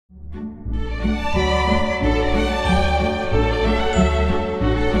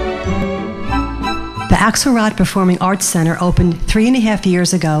Axelrod Performing Arts Center opened 3.5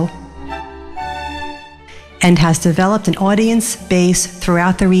 years ago and has developed an audience base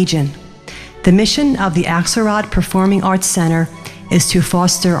throughout the region. The mission of the Axelrod Performing Arts Center is to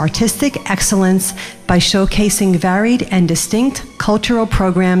foster artistic excellence by showcasing varied and distinct cultural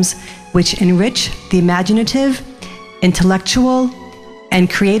programs which enrich the imaginative, intellectual, and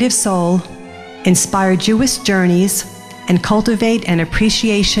creative soul, inspire Jewish journeys, and cultivate an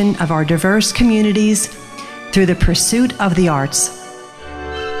appreciation of our diverse communities through the pursuit of the arts.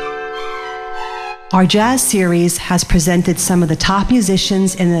 Our jazz series has presented some of the top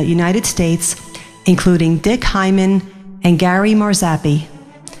musicians in the United States, including Dick Hyman and Gary Marzappi,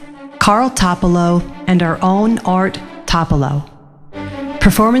 Carl Topolo, and our own Art Topolo.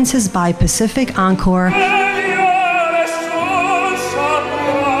 Performances by Pacific Encore,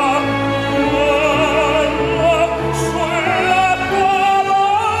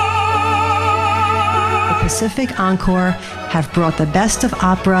 Pacific Encore have brought the best of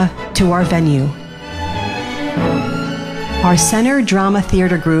opera to our venue. Our Center Drama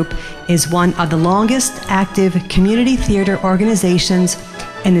Theater Group is one of the longest active community theater organizations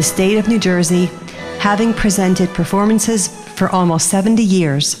in the state of New Jersey, having presented performances for almost 70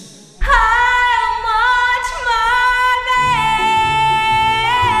 years.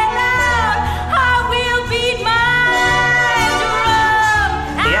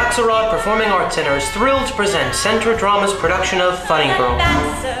 The Axelrod Performing Arts Center is thrilled to present Center Drama's production of Funny Girl,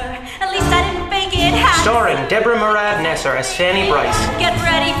 starring Deborah Murad-Nesser as Fanny Bryce. Get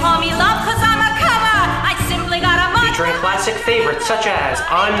ready for me, love, 'cause I'm a comer. I simply got a mother. Featuring classic favorites such as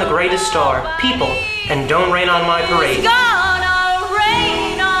I'm the Greatest Star, People, and Don't Rain on My Parade. It's gonna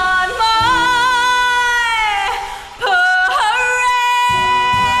rain on my parade.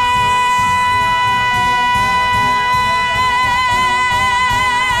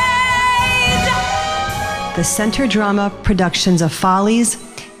 The Center Drama productions of Follies,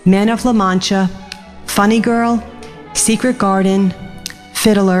 Men of La Mancha, Funny Girl, Secret Garden,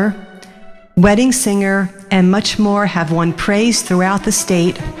 Fiddler, Wedding Singer, and much more have won praise throughout the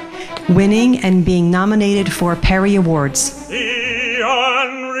state, winning and being nominated for Perry Awards. The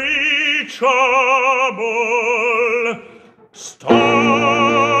unreachable star.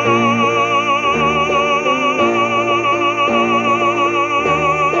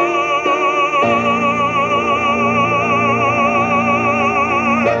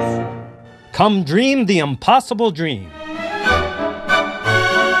 Come dream the impossible dream.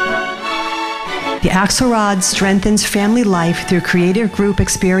 The Axelrod strengthens family life through creative group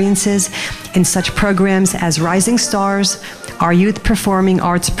experiences in such programs as Rising Stars, our youth performing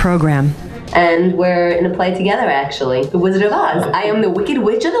arts program. And we're in a play together, actually. The Wizard of Oz. I am the Wicked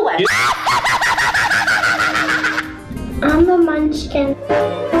Witch of the West. I'm a munchkin.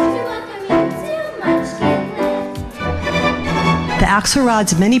 The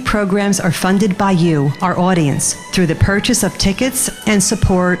Axelrod's many programs are funded by you, our audience, through the purchase of tickets and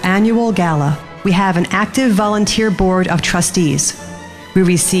support annual gala. We have an active volunteer board of trustees. We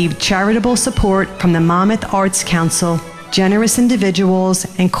receive charitable support from the Monmouth Arts Council, generous individuals,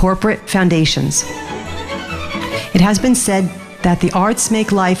 and corporate foundations. It has been said that the arts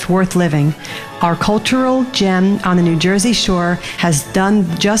make life worth living. Our cultural gem on the New Jersey shore has done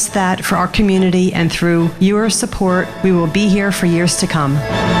just that for our community, and through your support, we will be here for years to come.